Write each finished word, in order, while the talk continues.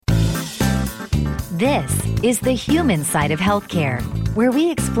This is the human side of healthcare, where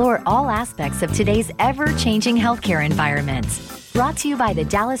we explore all aspects of today's ever-changing healthcare environment. Brought to you by the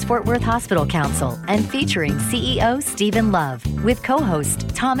Dallas-Fort Worth Hospital Council and featuring CEO Stephen Love with co-host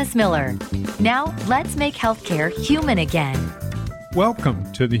Thomas Miller. Now, let's make healthcare human again.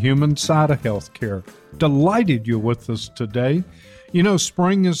 Welcome to the human side of healthcare. Delighted you're with us today. You know,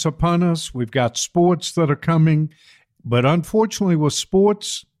 spring is upon us. We've got sports that are coming, but unfortunately with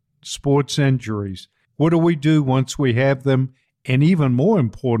sports injuries. What do we do once we have them? And even more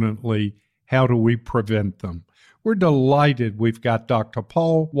importantly, how do we prevent them? We're delighted we've got Dr.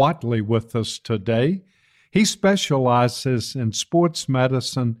 Paul Whatley with us today. He specializes in sports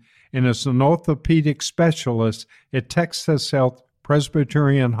medicine and is an orthopedic specialist at Texas Health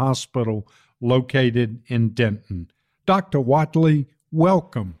Presbyterian Hospital located in Denton. Dr. Whatley,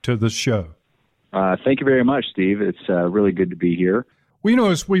 welcome to the show. Thank you very much, Steve. It's really good to be here. Well, you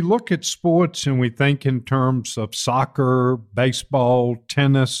know, as we look at sports and we think in terms of soccer, baseball,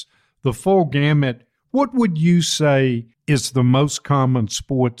 tennis, the full gamut, what would you say is the most common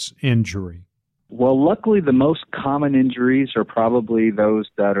sports injury? Well, luckily, the most common injuries are probably those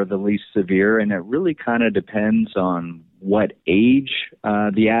that are the least severe, and it really kind of depends on what age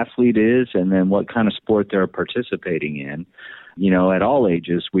the athlete is and then what kind of sport they're participating in. You know, at all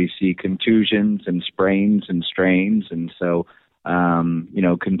ages, we see contusions and sprains and strains, and so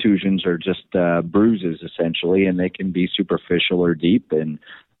contusions are just bruises, essentially, and they can be superficial or deep. And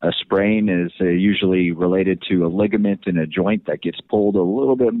a sprain is usually related to a ligament in a joint that gets pulled a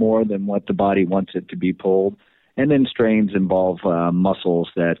little bit more than what the body wants it to be pulled. And then strains involve muscles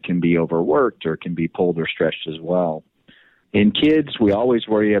that can be overworked or can be pulled or stretched as well. In kids, we always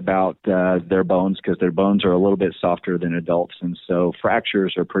worry about their bones because their bones are a little bit softer than adults. And so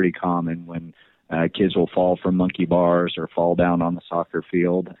fractures are pretty common when kids will fall from monkey bars or fall down on the soccer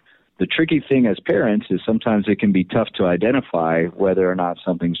field. The tricky thing as parents is sometimes it can be tough to identify whether or not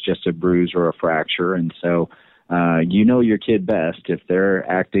something's just a bruise or a fracture. And so you know your kid best. If they're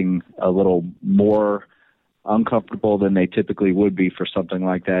acting a little more uncomfortable than they typically would be for something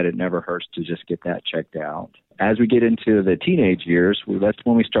like that, it never hurts to just get that checked out. As we get into the teenage years, that's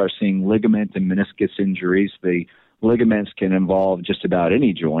when we start seeing ligament and meniscus injuries. The ligaments can involve just about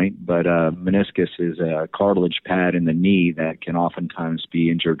any joint, but meniscus is a cartilage pad in the knee that can oftentimes be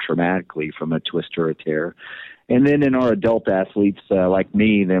injured traumatically from a twist or a tear. And then in our adult athletes like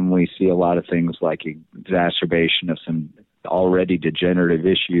me, then we see a lot of things like exacerbation of some already degenerative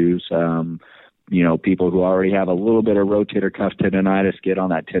issues. People who already have a little bit of rotator cuff tendonitis get on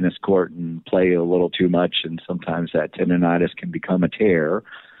that tennis court and play a little too much, and sometimes that tendonitis can become a tear.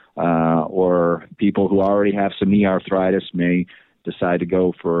 Or people who already have some knee arthritis may decide to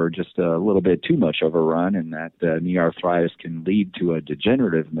go for just a little bit too much of a run, and that knee arthritis can lead to a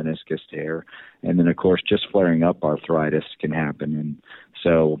degenerative meniscus tear. And then, of course, just flaring up arthritis can happen. And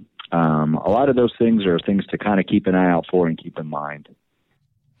so a lot of those things are things to kind of keep an eye out for and keep in mind.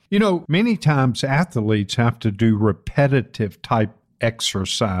 You know, many times athletes have to do repetitive type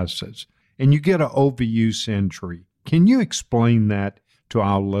exercises, and you get an overuse injury. Can you explain that to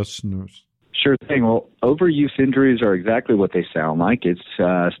our listeners? Sure thing. Well, overuse injuries are exactly what they sound like. It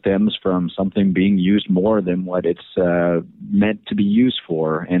stems from something being used more than what it's meant to be used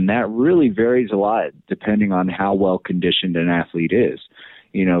for, and that really varies a lot depending on how well conditioned an athlete is.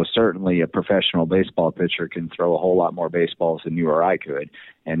 You know, certainly a professional baseball pitcher can throw a whole lot more baseballs than you or I could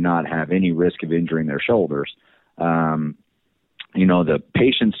and not have any risk of injuring their shoulders. The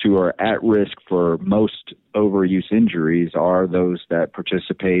patients who are at risk for most overuse injuries are those that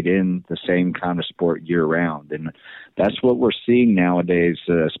participate in the same kind of sport year-round. And that's what we're seeing nowadays,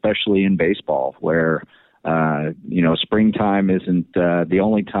 especially in baseball, where springtime isn't the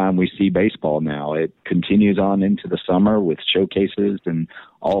only time we see baseball now. It continues on into the summer with showcases and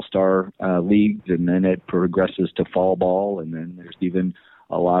all-star leagues, and then it progresses to fall ball, and then there's even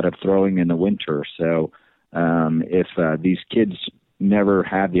a lot of throwing in the winter. So if these kids never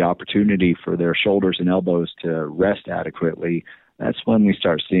have the opportunity for their shoulders and elbows to rest adequately, that's when we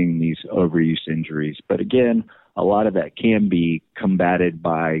start seeing these overuse injuries. But again, a lot of that can be combated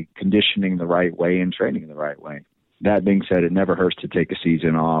by conditioning the right way and training the right way. That being said, it never hurts to take a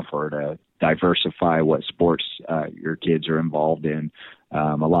season off or to diversify what sports your kids are involved in.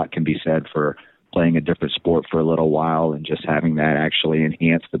 A lot can be said for playing a different sport for a little while and just having that actually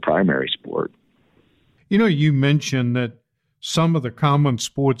enhance the primary sport. You know, you mentioned that some of the common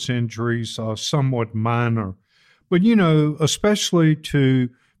sports injuries are somewhat minor, but, you know, especially to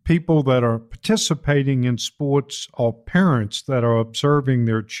people that are participating in sports or parents that are observing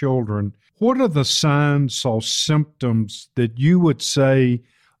their children, what are the signs or symptoms that you would say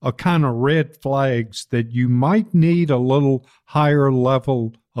are kind of red flags that you might need a little higher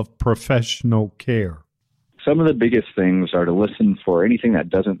level of professional care? Some of the biggest things are to listen for anything that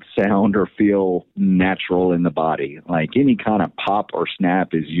doesn't sound or feel natural in the body. Like any kind of pop or snap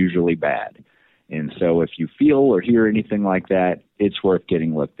is usually bad. And so if you feel or hear anything like that, it's worth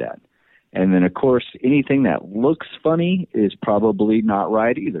getting looked at. And then, of course, anything that looks funny is probably not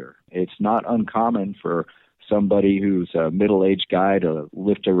right either. It's not uncommon for somebody who's a middle-aged guy to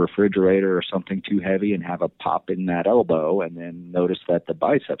lift a refrigerator or something too heavy and have a pop in that elbow and then notice that the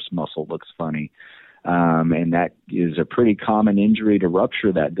biceps muscle looks funny. And that is a pretty common injury to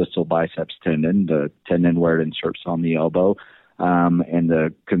rupture that distal biceps tendon, the tendon where it inserts on the elbow. And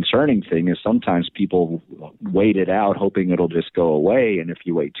the concerning thing is sometimes people wait it out hoping it'll just go away. And if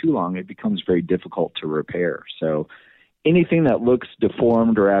you wait too long, it becomes very difficult to repair. So anything that looks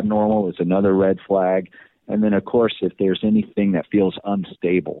deformed or abnormal is another red flag. And then, of course, if there's anything that feels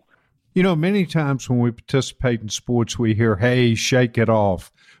unstable. You know, many times when we participate in sports, we hear, hey, shake it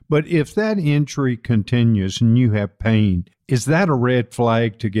off. But if that injury continues and you have pain, is that a red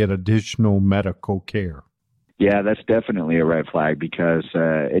flag to get additional medical care? Yeah, that's definitely a red flag because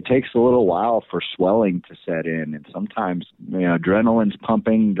it takes a little while for swelling to set in. And sometimes, adrenaline's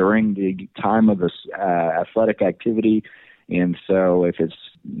pumping during the time of this athletic activity. And so if it's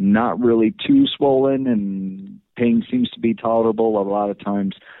not really too swollen and pain seems to be tolerable, a lot of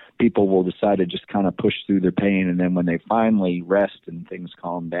times people will decide to just kind of push through their pain. And then when they finally rest and things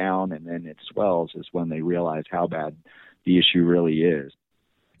calm down and then it swells is when they realize how bad the issue really is.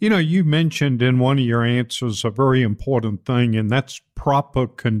 You know, you mentioned in one of your answers a very important thing, and that's proper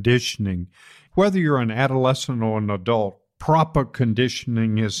conditioning. Whether you're an adolescent or an adult, proper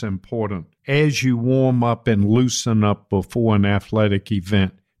conditioning is important as you warm up and loosen up before an athletic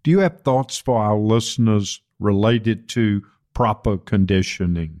event. Do you have thoughts for our listeners related to proper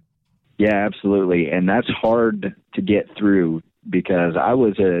conditioning? Yeah, absolutely. And that's hard to get through because I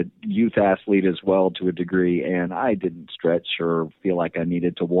was a youth athlete as well to a degree, and I didn't stretch or feel like I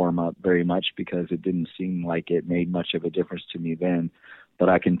needed to warm up very much because it didn't seem like it made much of a difference to me then. But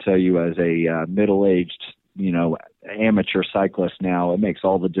I can tell you as a middle-aged, amateur cyclist now, it makes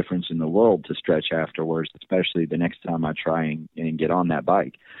all the difference in the world to stretch afterwards, especially the next time I try and get on that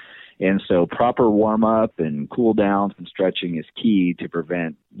bike. And so proper warm-up and cool-downs and stretching is key to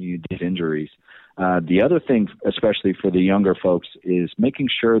prevent these injuries. The other thing, especially for the younger folks, is making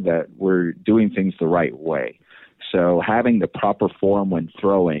sure that we're doing things the right way. So having the proper form when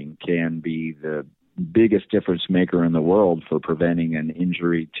throwing can be the biggest difference maker in the world for preventing an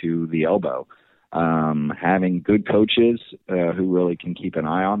injury to the elbow. Having good coaches who really can keep an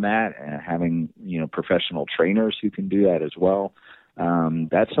eye on that, and having professional trainers who can do that as well.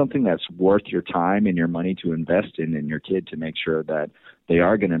 That's something that's worth your time and your money to invest in your kid to make sure that they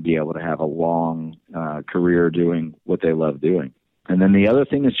are going to be able to have a long career doing what they love doing. And then the other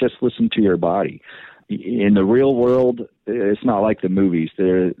thing is just listen to your body. In the real world, it's not like the movies.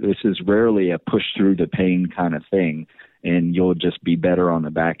 This is rarely a push through the pain kind of thing, and you'll just be better on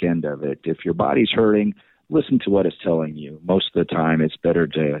the back end of it. If your body's hurting, listen to what it's telling you. Most of the time, it's better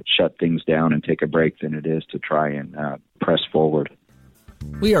to shut things down and take a break than it is to try and press forward.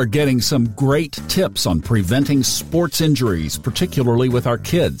 We are getting some great tips on preventing sports injuries, particularly with our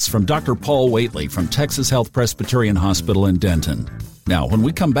kids, from Dr. Paul Whatley from Texas Health Presbyterian Hospital in Denton. Now, when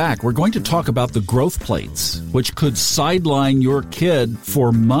we come back, we're going to talk about the growth plates, which could sideline your kid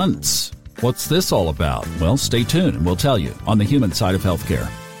for months. What's this all about? Well, stay tuned and we'll tell you on the human side of healthcare.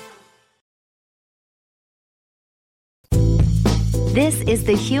 This is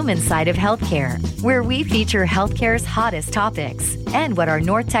the human side of healthcare, where we feature healthcare's hottest topics and what our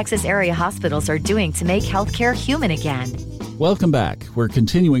North Texas area hospitals are doing to make healthcare human again. Welcome back. We're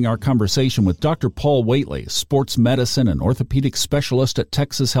continuing our conversation with Dr. Paul Whatley, sports medicine and orthopedic specialist at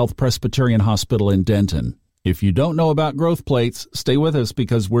Texas Health Presbyterian Hospital in Denton. If you don't know about growth plates, stay with us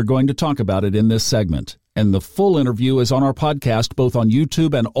because we're going to talk about it in this segment. And the full interview is on our podcast, both on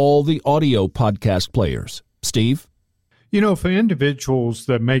YouTube and all the audio podcast players. Steve? For individuals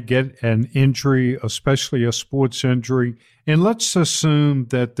that may get an injury, especially a sports injury, and let's assume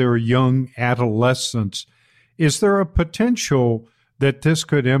that they're young adolescents, is there a potential that this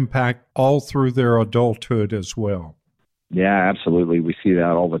could impact all through their adulthood as well? Yeah, absolutely. We see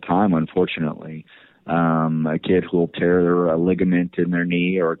that all the time, unfortunately. A kid who will tear a ligament in their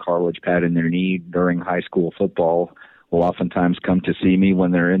knee or a cartilage pad in their knee during high school football will oftentimes come to see me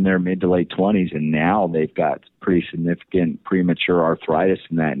when they're in their mid to late 20s, and now they've got pretty significant premature arthritis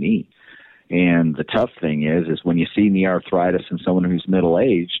in that knee. And the tough thing is when you see knee arthritis in someone who's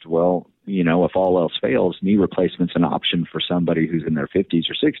middle-aged, well, if all else fails, knee replacement's an option for somebody who's in their 50s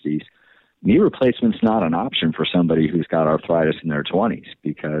or 60s. Knee replacement's not an option for somebody who's got arthritis in their 20s,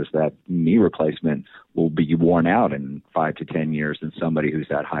 because that knee replacement will be worn out in 5 to 10 years in somebody who's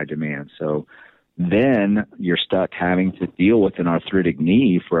at high demand. So then you're stuck having to deal with an arthritic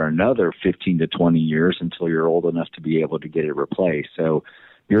knee for another 15 to 20 years until you're old enough to be able to get it replaced. So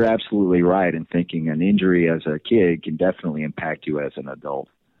you're absolutely right in thinking an injury as a kid can definitely impact you as an adult.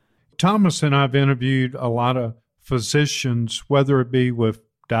 Thomas and I've interviewed a lot of physicians, whether it be with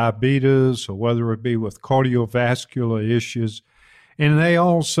diabetes or whether it be with cardiovascular issues, and they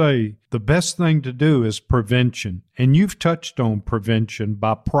all say the best thing to do is prevention. And you've touched on prevention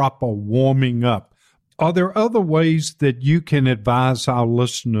by proper warming up. Are there other ways that you can advise our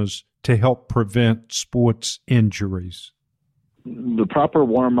listeners to help prevent sports injuries? The proper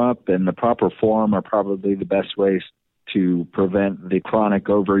warm-up and the proper form are probably the best ways to prevent the chronic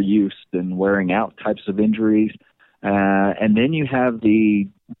overuse and wearing out types of injuries. And then you have the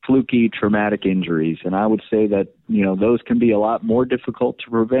fluky traumatic injuries. And I would say that, those can be a lot more difficult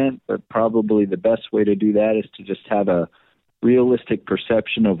to prevent, but probably the best way to do that is to just have a realistic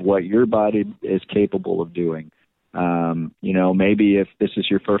perception of what your body is capable of doing. Maybe if this is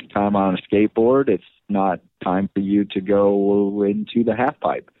your first time on a skateboard, it's not time for you to go into the half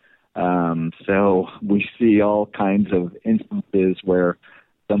pipe. So we see all kinds of instances where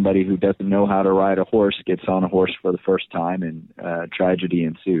somebody who doesn't know how to ride a horse gets on a horse for the first time and tragedy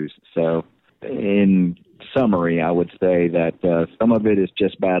ensues. So in summary, I would say that some of it is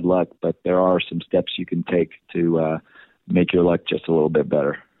just bad luck, but there are some steps you can take to make your luck just a little bit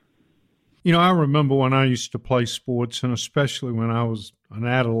better. I remember when I used to play sports, and especially when I was an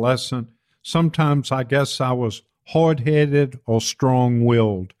adolescent, sometimes I guess I was hard-headed or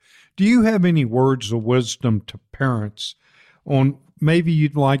strong-willed. Do you have any words of wisdom to parents on maybe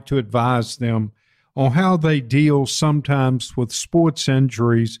you'd like to advise them on how they deal sometimes with sports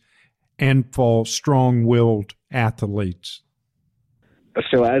injuries and for strong-willed athletes?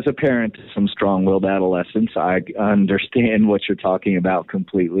 So as a parent to some strong-willed adolescents, I understand what you're talking about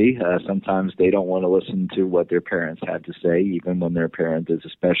completely. Sometimes they don't want to listen to what their parents have to say, even when their parent is a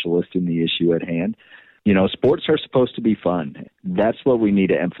specialist in the issue at hand. Sports are supposed to be fun. That's what we need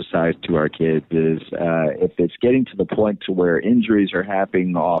to emphasize to our kids is if it's getting to the point to where injuries are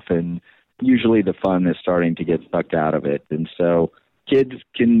happening often, usually the fun is starting to get sucked out of it. And so kids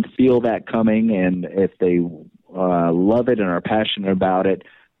can feel that coming, and if they love it and are passionate about it,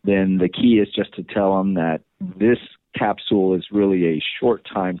 then the key is just to tell them that this capsule is really a short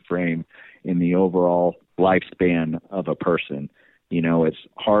time frame in the overall lifespan of a person. It's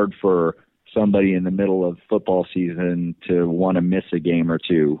hard for somebody in the middle of football season to want to miss a game or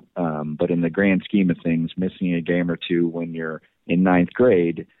two. But in the grand scheme of things, missing a game or two when you're in ninth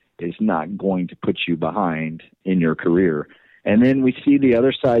grade is not going to put you behind in your career. And then we see the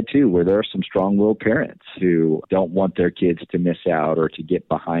other side, too, where there are some strong-willed parents who don't want their kids to miss out or to get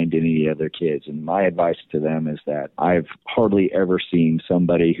behind any other kids. And my advice to them is that I've hardly ever seen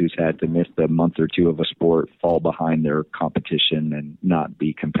somebody who's had to miss a month or two of a sport fall behind their competition and not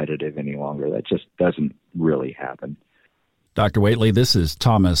be competitive any longer. That just doesn't really happen. Dr. Whatley, this is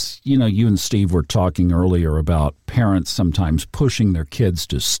Thomas. You and Steve were talking earlier about parents sometimes pushing their kids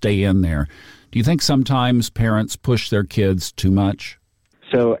to stay in there. Do you think sometimes parents push their kids too much?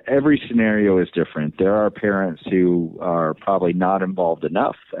 So every scenario is different. There are parents who are probably not involved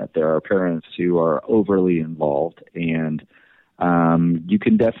enough. There are parents who are overly involved. And you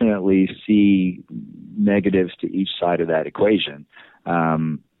can definitely see negatives to each side of that equation.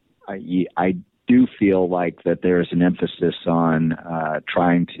 I do feel like that there's an emphasis on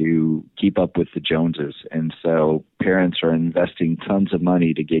trying to keep up with the Joneses. And so parents are investing tons of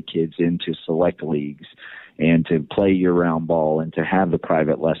money to get kids into select leagues and to play year-round ball and to have the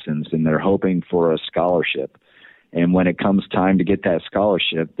private lessons, and they're hoping for a scholarship. And when it comes time to get that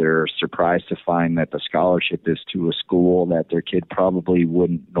scholarship, they're surprised to find that the scholarship is to a school that their kid probably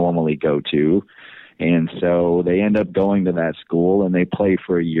wouldn't normally go to. And so they end up going to that school and they play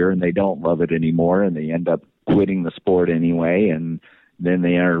for a year and they don't love it anymore, and they end up quitting the sport anyway. And then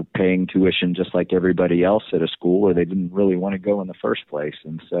they are paying tuition just like everybody else at a school where they didn't really want to go in the first place.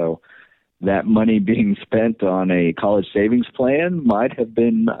 And so that money being spent on a college savings plan might have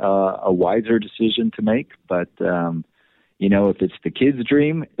been a wiser decision to make. But, if it's the kid's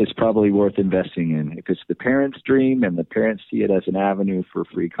dream, it's probably worth investing in. If it's the parent's dream and the parents see it as an avenue for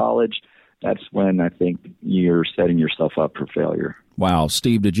free college, that's when I think you're setting yourself up for failure. Wow.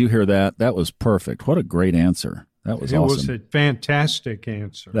 Steve, did you hear that? That was perfect. What a great answer. That was awesome. It was a fantastic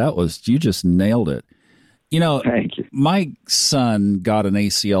answer. You just nailed it. Thank you. My son got an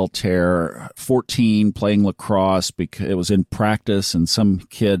ACL tear, 14, playing lacrosse because it was in practice and some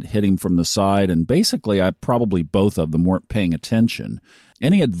kid hit him from the side. And basically, probably both of them weren't paying attention.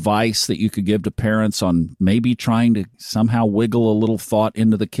 Any advice that you could give to parents on maybe trying to somehow wiggle a little thought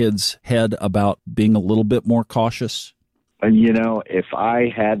into the kid's head about being a little bit more cautious? If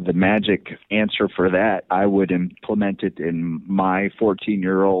I had the magic answer for that, I would implement it in my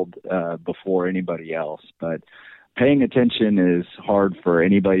 14-year-old before anybody else. But paying attention is hard for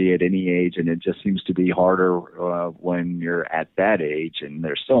anybody at any age, and it just seems to be harder when you're at that age, and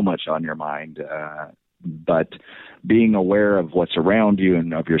there's so much on your mind. But being aware of what's around you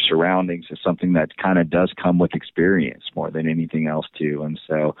and of your surroundings is something that kind of does come with experience more than anything else, too. And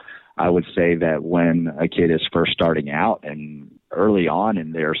so I would say that when a kid is first starting out and early on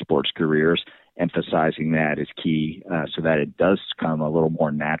in their sports careers, emphasizing that is key so that it does come a little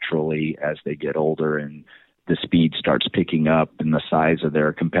more naturally as they get older and the speed starts picking up and the size of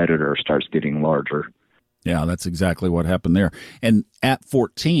their competitor starts getting larger. Yeah, that's exactly what happened there. And at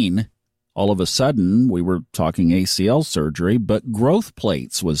 14, all of a sudden, we were talking ACL surgery, but growth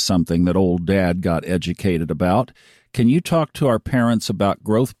plates was something that old Dad got educated about. Can you talk to our parents about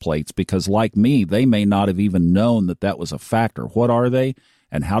growth plates? Because like me, they may not have even known that was a factor. What are they,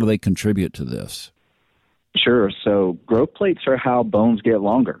 and how do they contribute to this? Sure. So growth plates are how bones get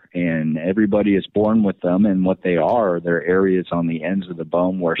longer, and everybody is born with them, and what they are, they're areas on the ends of the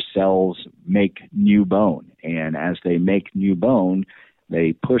bone where cells make new bone. And as they make new bone,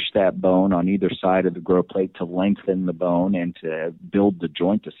 they push that bone on either side of the growth plate to lengthen the bone and to build the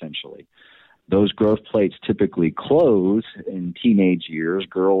joint, essentially. Those growth plates typically close in teenage years.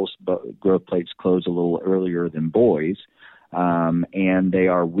 Girls' growth plates close a little earlier than boys, and they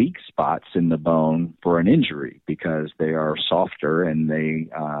are weak spots in the bone for an injury because they are softer and they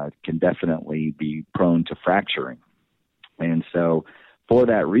can definitely be prone to fracturing. And so for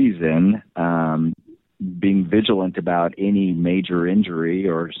that reason, being vigilant about any major injury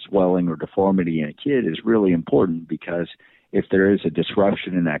or swelling or deformity in a kid is really important, because if there is a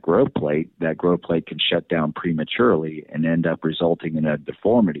disruption in that growth plate can shut down prematurely and end up resulting in a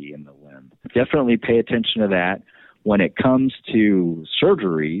deformity in the limb. Definitely pay attention to that. When it comes to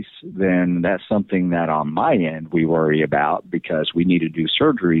surgeries, then that's something that on my end we worry about, because we need to do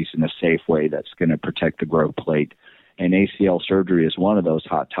surgeries in a safe way that's going to protect the growth plate. And ACL surgery is one of those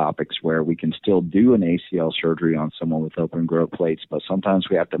hot topics where we can still do an ACL surgery on someone with open growth plates, but sometimes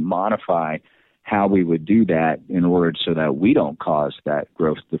we have to modify how we would do that in order so that we don't cause that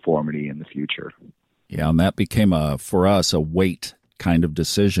growth deformity in the future. Yeah, and that became, for us, a weight kind of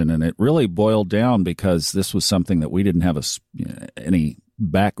decision, and it really boiled down because this was something that we didn't have any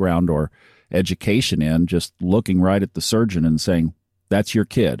background or education in, just looking right at the surgeon and saying, that's your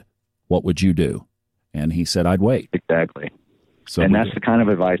kid. What would you do? And he said, I'd wait. Exactly. And that's the kind of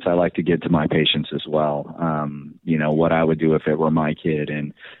advice I like to give to my patients as well. What I would do if it were my kid.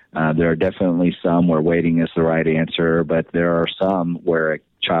 And there are definitely some where waiting is the right answer, but there are some where a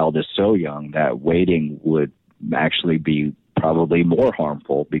child is so young that waiting would actually be probably more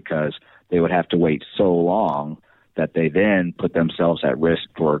harmful, because they would have to wait so long that they then put themselves at risk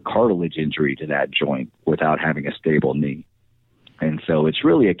for cartilage injury to that joint without having a stable knee. And so it's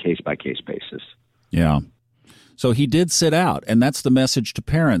really a case-by-case basis. Yeah. So he did sit out, and that's the message to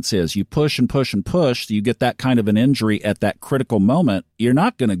parents is you push and push and push. You get that kind of an injury at that critical moment. You're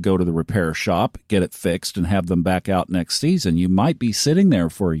not going to go to the repair shop, get it fixed, and have them back out next season. You might be sitting there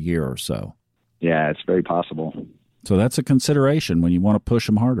for a year or so. Yeah, it's very possible. So that's a consideration when you want to push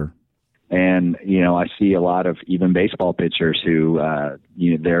them harder. And, I see a lot of even baseball pitchers who,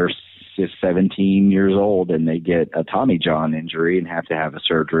 they're 17 years old and they get a Tommy John injury and have to have a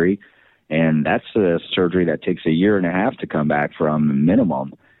surgery. And that's a surgery that takes a year and a half to come back from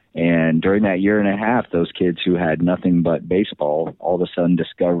minimum. And during that year and a half, those kids who had nothing but baseball all of a sudden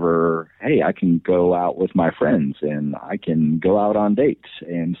discover, hey, I can go out with my friends and I can go out on dates.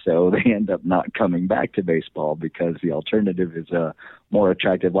 And so they end up not coming back to baseball because the alternative is a more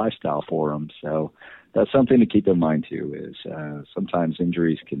attractive lifestyle for them. So that's something to keep in mind, too, is sometimes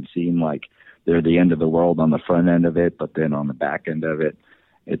injuries can seem like they're the end of the world on the front end of it, but then on the back end of it,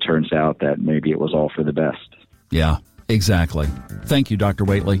 it turns out that maybe it was all for the best. Yeah, exactly. Thank you, Dr.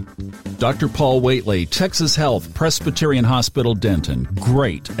 Whatley. Dr. Paul Whatley, Texas Health, Presbyterian Hospital, Denton.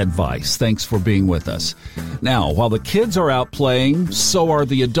 Great advice. Thanks for being with us. Now, while the kids are out playing, so are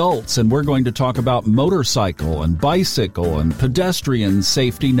the adults, and we're going to talk about motorcycle and bicycle and pedestrian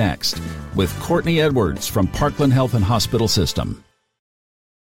safety next with Courtney Edwards from Parkland Health and Hospital System.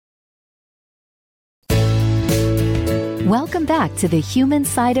 Welcome back to the human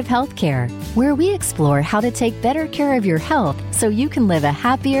side of healthcare, where we explore how to take better care of your health so you can live a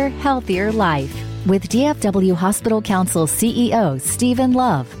happier, healthier life. With DFW Hospital Council CEO Stephen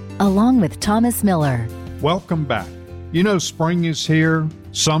Love, along with Thomas Miller. Welcome back. You know, spring is here,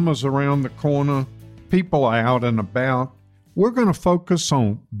 summer's around the corner, people are out and about. We're going to focus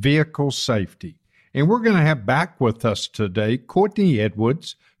on vehicle safety. And we're going to have back with us today Courtney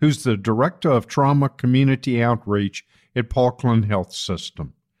Edwards, who's the Director of Trauma Community Outreach at Parkland Health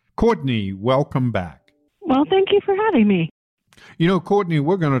System. Courtney, welcome back. Well, thank you for having me. You know, Courtney,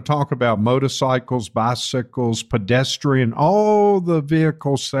 we're going to talk about motorcycles, bicycles, pedestrian, all the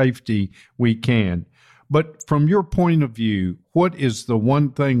vehicle safety we can. But from your point of view, what is the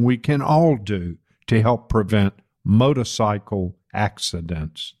one thing we can all do to help prevent motorcycle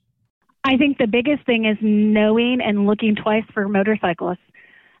accidents? I think the biggest thing is knowing and looking twice for motorcyclists.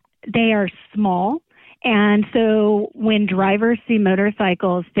 They are small. And so when drivers see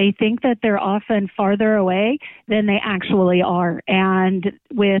motorcycles, they think that they're often farther away than they actually are. And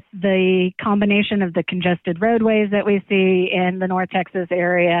with the combination of the congested roadways that we see in the North Texas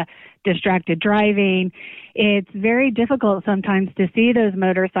area, distracted driving, it's very difficult sometimes to see those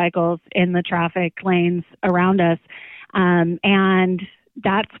motorcycles in the traffic lanes around us. And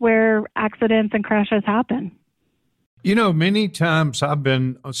that's where accidents and crashes happen. You know, many times I've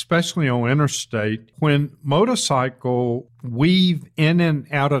been, especially on interstate, when motorcycle weave in and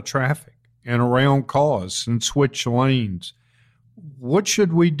out of traffic and around cars and switch lanes. What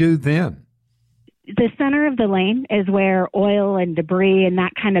should we do then? The center of the lane is where oil and debris and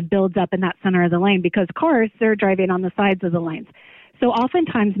that kind of builds up in that center of the lane because cars, they're driving on the sides of the lanes. So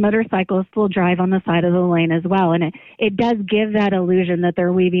oftentimes motorcyclists will drive on the side of the lane as well. And it does give that illusion that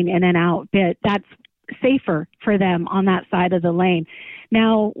they're weaving in and out, but that's safer for them on that side of the lane.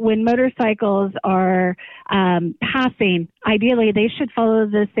 Now, when motorcycles are passing, ideally they should follow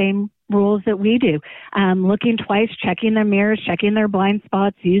the same rules that we do. Looking twice, checking their mirrors, checking their blind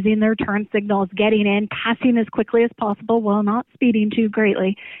spots, using their turn signals, getting in, passing as quickly as possible while not speeding too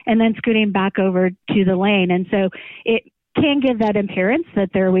greatly, and then scooting back over to the lane. And so it can give that appearance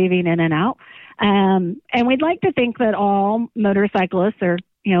that they're weaving in and out. And we'd like to think that all motorcyclists are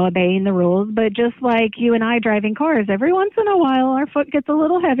obeying the rules, but just like you and I driving cars, every once in a while our foot gets a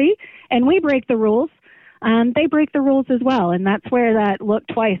little heavy and we break the rules. They break the rules as well, and that's where that look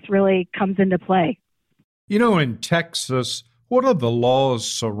twice really comes into play. You know, in Texas, what are the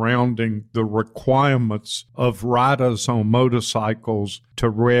laws surrounding the requirements of riders on motorcycles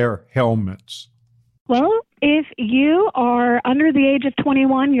to wear helmets? Well, if you are under the age of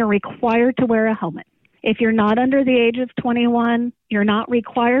 21, you're required to wear a helmet. If you're not under the age of 21, you're not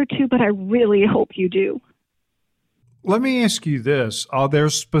required to, but I really hope you do. Let me ask you this. Are there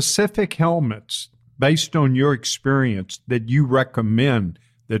specific helmets, based on your experience, that you recommend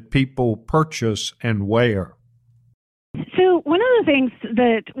that people purchase and wear? So one of the things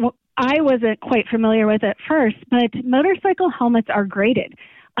that I wasn't quite familiar with at first, but motorcycle helmets are graded.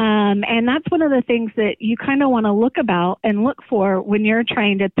 And that's one of the things that you kind of want to look for when you're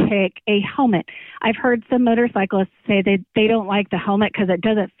trying to pick a helmet. I've heard some motorcyclists say they don't like the helmet because it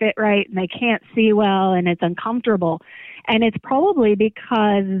doesn't fit right and they can't see well and it's uncomfortable. And it's probably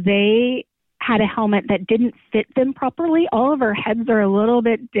because they had a helmet that didn't fit them properly. All of our heads are a little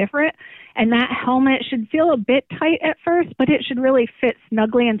bit different, and that helmet should feel a bit tight at first, but it should really fit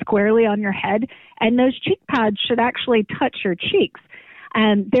snugly and squarely on your head. And those cheek pads should actually touch your cheeks.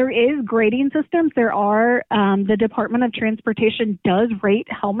 There is grading systems. There are, the Department of Transportation does rate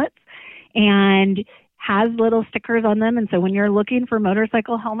helmets and has little stickers on them. And so when you're looking for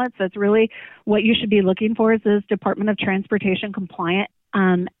motorcycle helmets, that's really what you should be looking for is those Department of Transportation compliant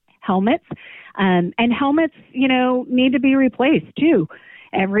helmets. And helmets, need to be replaced too.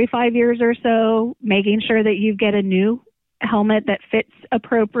 Every 5 years or so, making sure that you get a new helmet that fits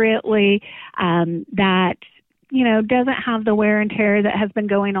appropriately, that doesn't have the wear and tear that has been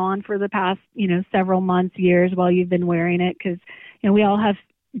going on for the past, several months, years while you've been wearing it. Because, we all have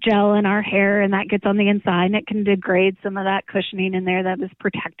gel in our hair and that gets on the inside and it can degrade some of that cushioning in there that is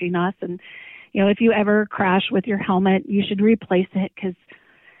protecting us. And, if you ever crash with your helmet, you should replace it because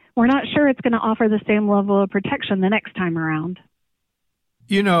we're not sure it's going to offer the same level of protection the next time around.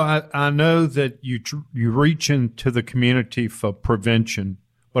 I know that you reach into the community for prevention,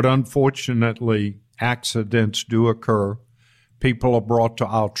 but unfortunately, accidents do occur. People are brought to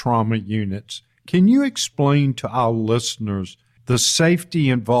our trauma units. Can you explain to our listeners the safety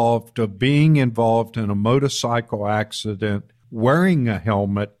involved of being involved in a motorcycle accident, wearing a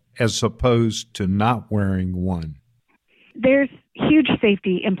helmet, as opposed to not wearing one? There's huge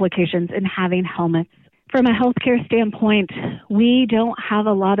safety implications in having helmets. from a healthcare standpoint, we don't have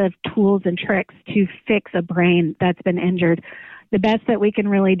a lot of tools and tricks to fix a brain that's been injured. The best that we can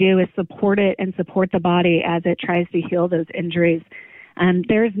really do is support it and support the body as it tries to heal those injuries.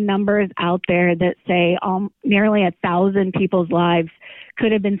 There's numbers out there that say nearly 1,000 people's lives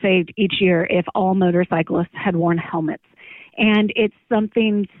could have been saved each year if all motorcyclists had worn helmets. And it's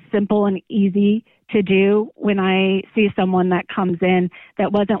something simple and easy to do. When I see someone that comes in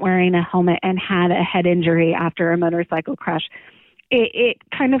that wasn't wearing a helmet and had a head injury after a motorcycle crash, it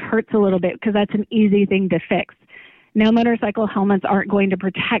kind of hurts a little bit because that's an easy thing to fix. Now, motorcycle helmets aren't going to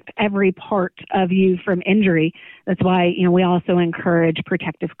protect every part of you from injury. That's why, we also encourage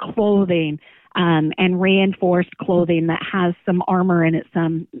protective clothing and reinforced clothing that has some armor in it,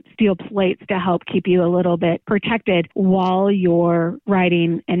 some steel plates to help keep you a little bit protected while you're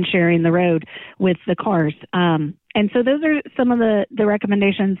riding and sharing the road with the cars. And so those are some of the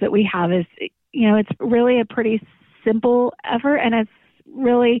recommendations that we have is, it's really a pretty simple effort, and it's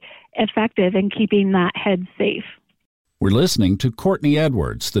really effective in keeping that head safe. We're listening to Courtney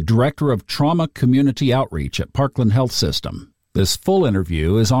Edwards, the Director of Trauma Community Outreach at Parkland Health System. This full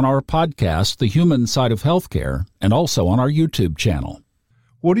interview is on our podcast, The Human Side of Healthcare, and also on our YouTube channel.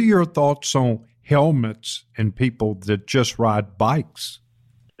 What are your thoughts on helmets and people that just ride bikes?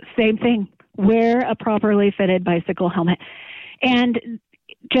 Same thing. Wear a properly fitted bicycle helmet. And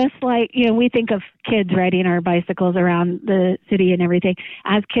just like, we think of kids riding our bicycles around the city and everything.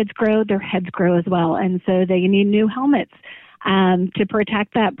 As kids grow, their heads grow as well. And so they need new helmets to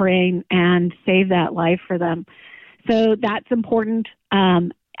protect that brain and save that life for them. So that's important.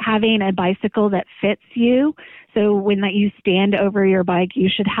 Having a bicycle that fits you. So when you stand over your bike, you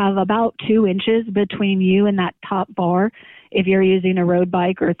should have about 2 inches between you and that top bar if you're using a road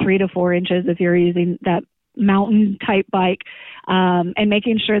bike, or 3 to 4 inches if you're using that mountain type bike, and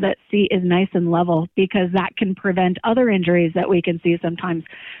making sure that seat is nice and level, because that can prevent other injuries that we can see sometimes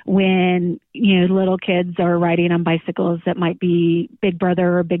when little kids are riding on bicycles that might be big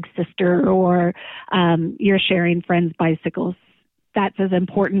brother or big sister, or you're sharing friends' bicycles. That's as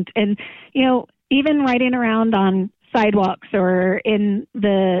important. And even riding around on sidewalks, or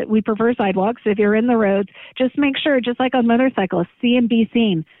we prefer sidewalks. If you're in the roads, just make sure, just like on motorcyclists, see and be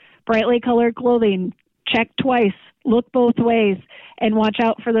seen. Brightly colored clothing. Check twice, look both ways, and watch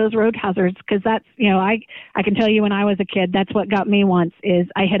out for those road hazards, because that's, I can tell you when I was a kid, that's what got me once, is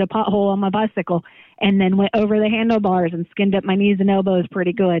I hit a pothole on my bicycle and then went over the handlebars and skinned up my knees and elbows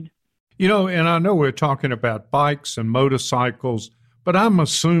pretty good. And I know we're talking about bikes and motorcycles, but I'm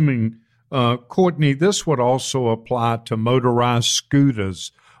assuming, Courtney, this would also apply to motorized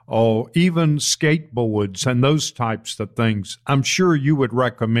scooters or even skateboards and those types of things. I'm sure you would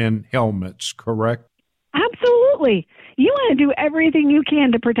recommend helmets, correct? Absolutely. You want to do everything you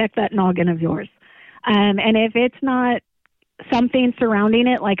can to protect that noggin of yours. And if it's not something surrounding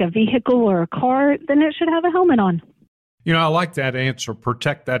it, like a vehicle or a car, then it should have a helmet on. I like that answer,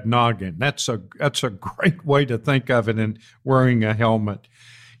 protect that noggin. That's a great way to think of it, in wearing a helmet.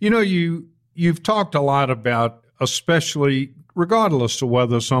 You've talked a lot about, especially regardless of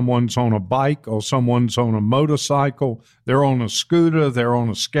whether someone's on a bike or someone's on a motorcycle, they're on a scooter, they're on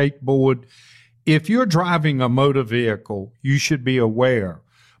a skateboard. If you're driving a motor vehicle, you should be aware.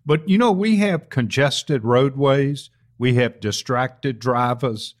 But, we have congested roadways. We have distracted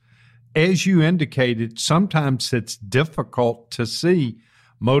drivers. As you indicated, sometimes it's difficult to see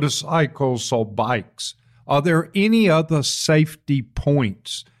motorcycles or bikes. Are there any other safety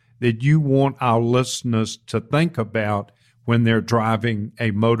points that you want our listeners to think about when they're driving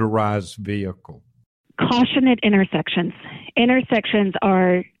a motorized vehicle? Caution at intersections. Intersections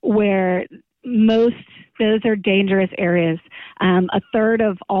are where those are dangerous areas. A third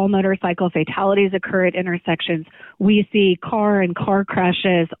of all motorcycle fatalities occur at intersections. We see car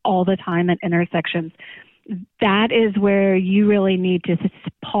crashes all the time at intersections. That is where you really need to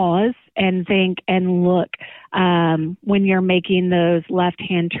pause and think and look when you're making those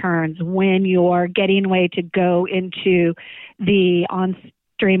left-hand turns, when you're getting ready to go into the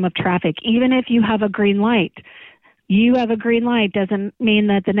on-stream of traffic. Even if you have a green light, doesn't mean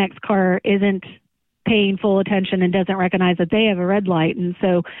that the next car isn't paying full attention and doesn't recognize that they have a red light. And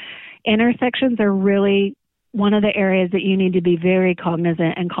so intersections are really one of the areas that you need to be very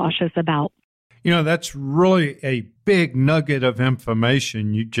cognizant and cautious about. That's really a big nugget of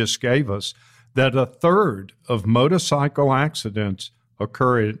information you just gave us, that a third of motorcycle accidents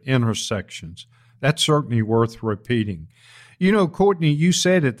occur at intersections. That's certainly worth repeating. Courtney, you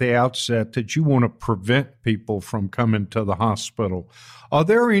said at the outset that you want to prevent people from coming to the hospital. Are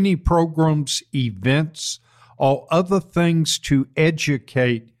there any programs, events, or other things to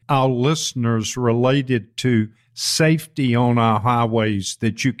educate our listeners related to safety on our highways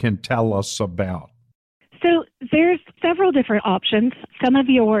that you can tell us about? So there's several different options. Some of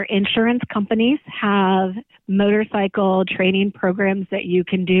your insurance companies have motorcycle training programs that you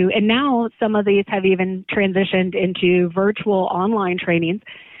can do. And now some of these have even transitioned into virtual online trainings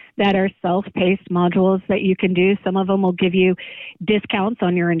that are self-paced modules that you can do. Some of them will give you discounts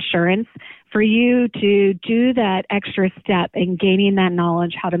on your insurance for you to do that extra step in gaining that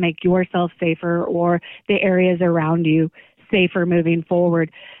knowledge, how to make yourself safer or the areas around you safer moving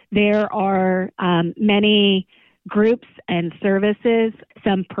forward. There are many groups and services,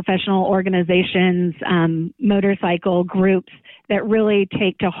 some professional organizations, motorcycle groups that really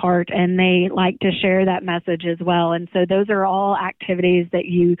take to heart, and they like to share that message as well. And so those are all activities that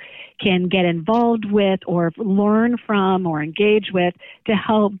you can get involved with or learn from or engage with to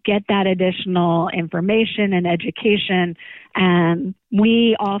help get that additional information and education. And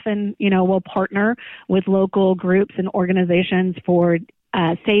we often, will partner with local groups and organizations for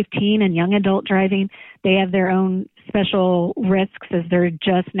safe teen and young adult driving. They have their own special risks as they're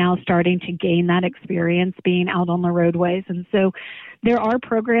just now starting to gain that experience being out on the roadways. And so there are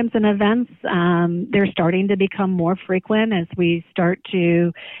programs and events. They're starting to become more frequent as we start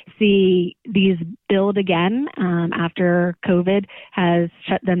to see these build again after COVID has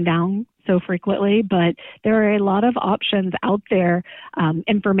shut them down so frequently. But there are a lot of options out there,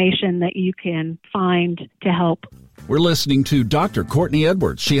 information that you can find to help. We're listening to Dr. Courtney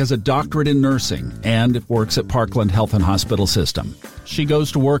Edwards. She has a doctorate in nursing and works at Parkland Health and Hospital System. She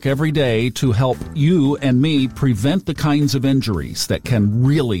goes to work every day to help you and me prevent the kinds of injuries that can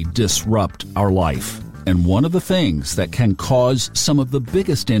really disrupt our life. And one of the things that can cause some of the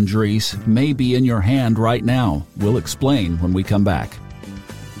biggest injuries may be in your hand right now. We'll explain when we come back.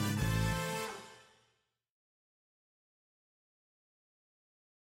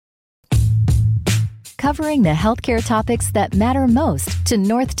 Covering the healthcare topics that matter most to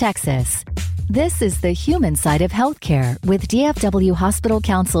North Texas. This is the human side of healthcare with DFW Hospital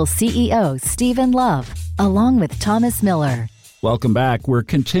Council CEO Stephen Love, along with Thomas Miller. Welcome back. We're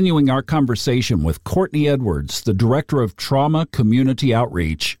continuing our conversation with Courtney Edwards, the Director of Trauma Community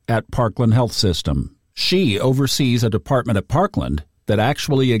Outreach at Parkland Health System. She oversees a department at Parkland that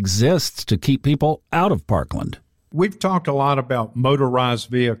actually exists to keep people out of Parkland. We've talked a lot about motorized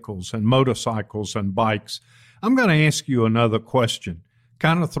vehicles and motorcycles and bikes. I'm going to ask you another question,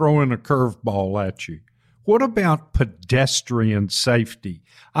 kind of throwing a curveball at you. What about pedestrian safety?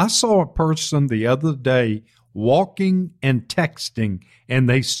 I saw a person the other day walking and texting, and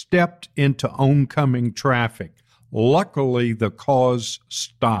they stepped into oncoming traffic. Luckily, the cause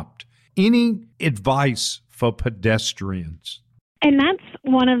stopped. Any advice for pedestrians? And that's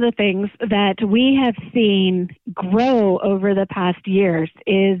one of the things that we have seen grow over the past years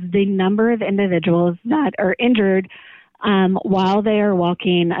is the number of individuals that are injured while they are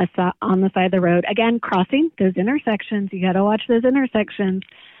walking on the side of the road. Again, crossing those intersections. You got to watch those intersections.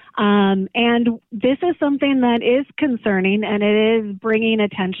 And this is something that is concerning, and it is bringing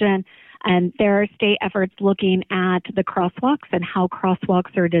attention. And there are state efforts looking at the crosswalks and how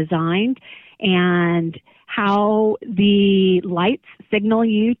crosswalks are designed and how the lights signal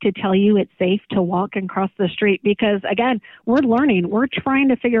you to tell you it's safe to walk and cross the street. Because, again, we're learning. We're trying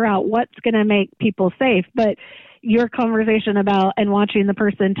to figure out what's going to make people safe. But your conversation about and watching the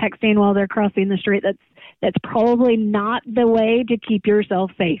person texting while they're crossing the street, that's probably not the way to keep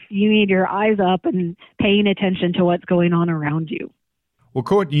yourself safe. You need your eyes up and paying attention to what's going on around you. Well,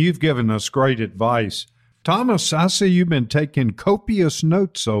 Courtney, you've given us great advice. Thomas, I see you've been taking copious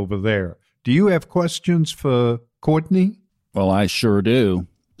notes over there. Do you have questions for Courtney? Well, I sure do.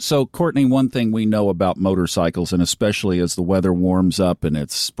 So, Courtney, one thing we know about motorcycles, and especially as the weather warms up and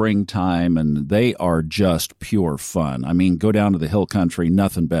it's springtime, and they are just pure fun. I mean, go down to the hill country,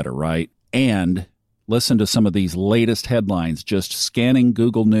 nothing better, right? And listen to some of these latest headlines, just scanning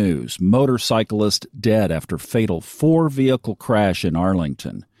Google News. Motorcyclist dead after fatal 4-vehicle crash in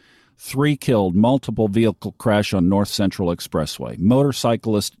Arlington. 3 killed, multiple vehicle crash on North Central Expressway.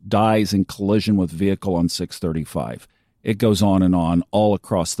 Motorcyclist dies in collision with vehicle on 635. It goes on and on all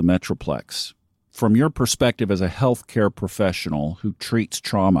across the Metroplex. From your perspective as a healthcare professional who treats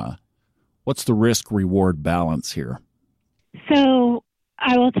trauma, what's the risk-reward balance here? So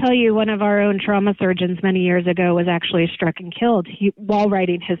I will tell you, one of our own trauma surgeons many years ago was actually struck and killed while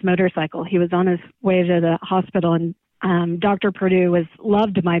riding his motorcycle. He was on his way to the hospital, and Dr. Purdue was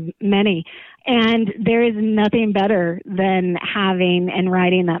loved by many. And there is nothing better than having and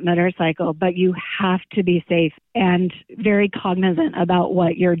riding that motorcycle, but you have to be safe and very cognizant about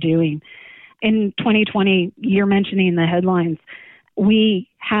what you're doing. In 2020, you're mentioning the headlines. we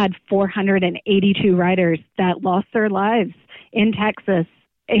had 482 riders that lost their lives in Texas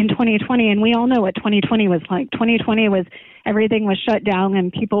in 2020. And we all know what 2020 was like. 2020 was everything was shut down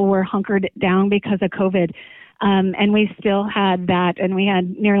and people were hunkered down because of COVID. And we still had that, and we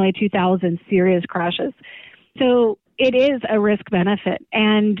had nearly 2,000 serious crashes. So it is a risk benefit.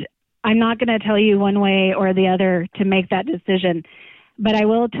 And I'm not going to tell you one way or the other to make that decision, but I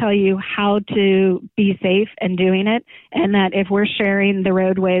will tell you how to be safe in doing it, and that if we're sharing the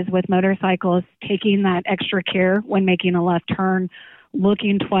roadways with motorcyclists, taking that extra care when making a left turn,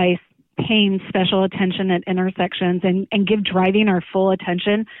 looking twice, paying special attention at intersections, and give driving our full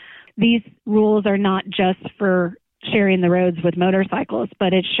attention. These rules are not just for sharing the roads with motorcyclists,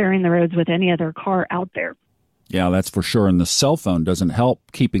 but it's sharing the roads with any other car out there. Yeah, that's for sure. And the cell phone doesn't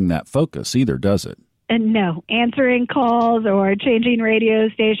help keeping that focus either, does it? And no, answering calls or changing radio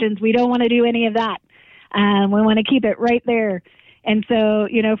stations, we don't want to do any of that. We want to keep it right there. And so,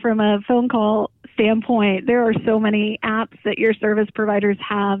 from a phone call standpoint, there are so many apps that your service providers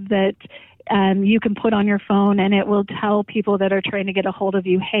have that you can put on your phone, and it will tell people that are trying to get a hold of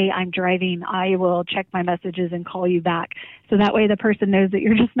you, hey, I'm driving. I will check my messages and call you back. So that way the person knows that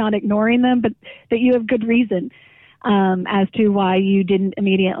you're just not ignoring them, but that you have good reason as to why you didn't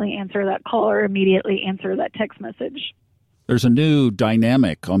immediately answer that call or immediately answer that text message. There's a new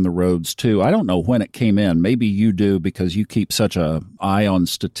dynamic on the roads, too. I don't know when it came in. Maybe you do because you keep such an eye on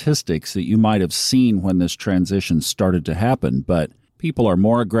statistics that you might have seen when this transition started to happen. But people are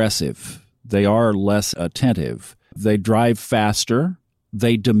more aggressive. They are less attentive. They drive faster.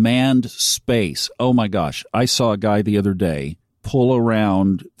 They demand space. Oh, my gosh. I saw a guy the other day pull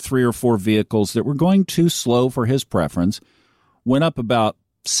around 3 or 4 vehicles that were going too slow for his preference, went up about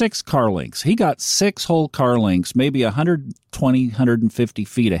 6 car lengths. He got 6 whole car lengths, maybe 120, 150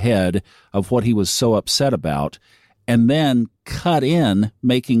 feet ahead of what he was so upset about, and then cut in,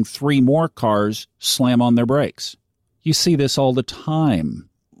 making 3 more cars slam on their brakes. You see this all the time.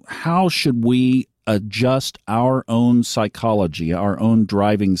 How should we adjust our own psychology, our own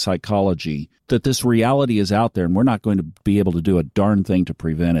driving psychology, that this reality is out there and we're not going to be able to do a darn thing to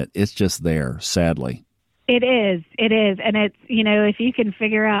prevent it? It's just there, sadly. It is. And it's, if you can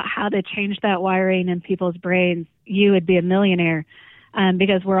figure out how to change that wiring in people's brains, you would be a millionaire,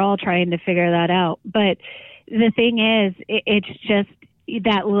 because we're all trying to figure that out. But the thing is, it's just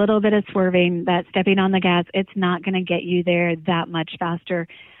that little bit of swerving, that stepping on the gas, it's not going to get you there that much faster.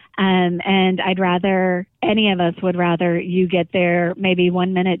 And any of us would rather you get there maybe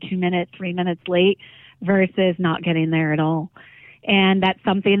 1 minute, 2 minutes, 3 minutes late versus not getting there at all. And that's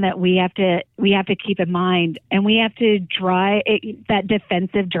something that we have to keep in mind. And we have to drive that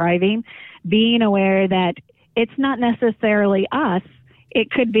defensive driving, being aware that it's not necessarily us.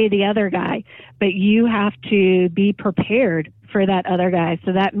 It could be the other guy, but you have to be prepared for that other guy.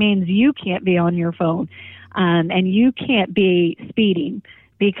 So that means you can't be on your phone, and you can't be speeding,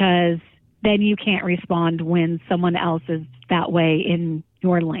 because then you can't respond when someone else is that way in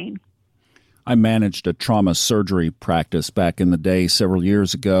your lane. I managed a trauma surgery practice back in the day several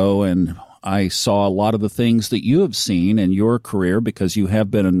years ago, and I saw a lot of the things that you have seen in your career because you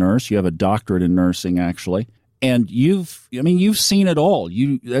have been a nurse. You have a doctorate in nursing, actually. And you've seen it all.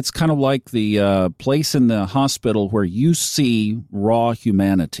 That's kind of like the place in the hospital where you see raw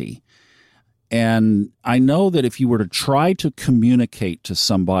humanity. And I know that if you were to try to communicate to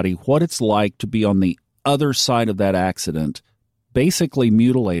somebody what it's like to be on the other side of that accident, basically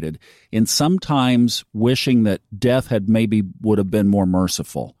mutilated, and sometimes wishing that death would have been more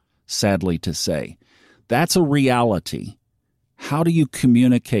merciful, sadly to say. That's a reality. How do you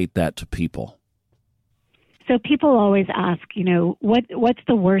communicate that to people? So people always ask, what's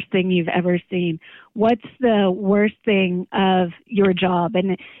the worst thing you've ever seen? What's the worst thing of your job?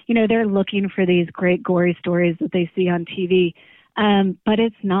 And, they're looking for these great gory stories that they see on TV. But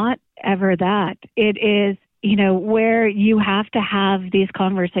it's not ever that. It is, where you have to have these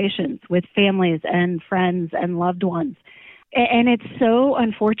conversations with families and friends and loved ones. And it's so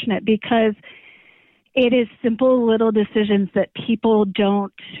unfortunate because it is simple little decisions that people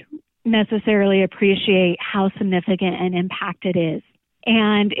don't necessarily appreciate how significant an impact it is.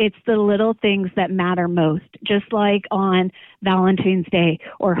 And it's the little things that matter most, just like on Valentine's Day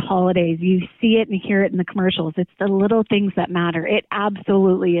or holidays. You see it and hear it in the commercials. It's the little things that matter. It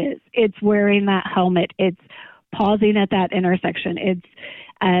absolutely is. It's wearing that helmet. It's pausing at that intersection.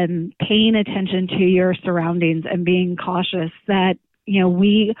 It's paying attention to your surroundings and being cautious that,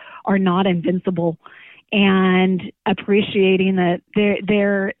 we are not invincible, and appreciating that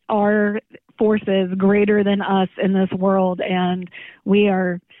there are forces greater than us in this world, and we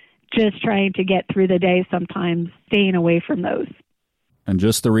are just trying to get through the day sometimes, staying away from those. And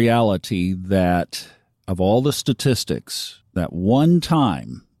just the reality that of all the statistics, that one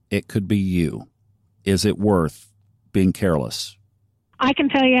time it could be you. Is it worth being careless? I can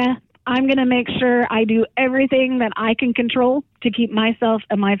tell you, I'm going to make sure I do everything that I can control to keep myself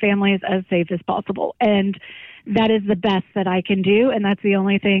and my families as safe as possible. And that is the best that I can do, and that's the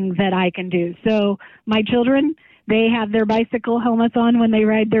only thing that I can do. So my children, they have their bicycle helmets on when they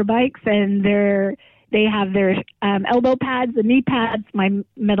ride their bikes, and they have their elbow pads and knee pads. My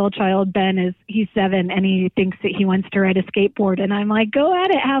middle child, Ben, he's 7, and he thinks that he wants to ride a skateboard. And I'm like, go at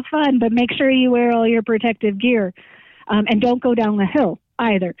it, have fun, but make sure you wear all your protective gear. And don't go down the hill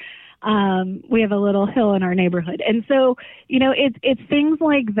either. We have a little hill in our neighborhood. And so, it's things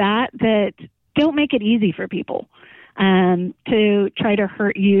like that don't make it easy for people to try to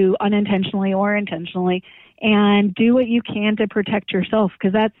hurt you unintentionally or intentionally. And do what you can to protect yourself,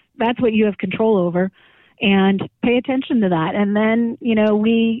 because that's what you have control over, and pay attention to that. And then,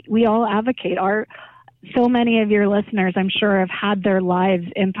 we all advocate. So many of your listeners, I'm sure, have had their lives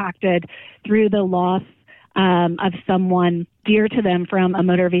impacted through the loss of someone dear to them from a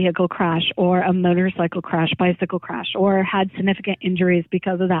motor vehicle crash or a motorcycle crash, bicycle crash, or had significant injuries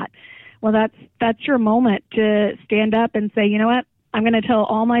because of that. Well, that's your moment to stand up and say, you know what? I'm going to tell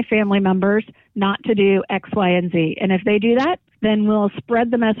all my family members not to do X, Y, and Z. And if they do that, then we'll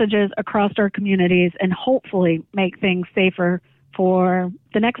spread the messages across our communities and hopefully make things safer for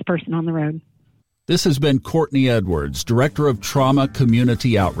the next person on the road. This has been Courtney Edwards, Director of Trauma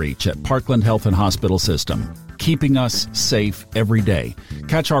Community Outreach at Parkland Health and Hospital System, keeping us safe every day.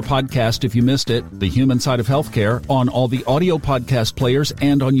 Catch our podcast if you missed it, The Human Side of Healthcare, on all the audio podcast players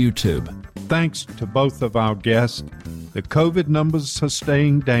and on YouTube. Thanks to both of our guests. The COVID numbers are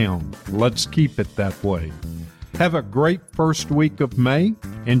staying down. Let's keep it that way. Have a great first week of May,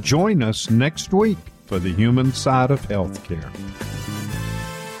 and join us next week for The Human Side of Healthcare.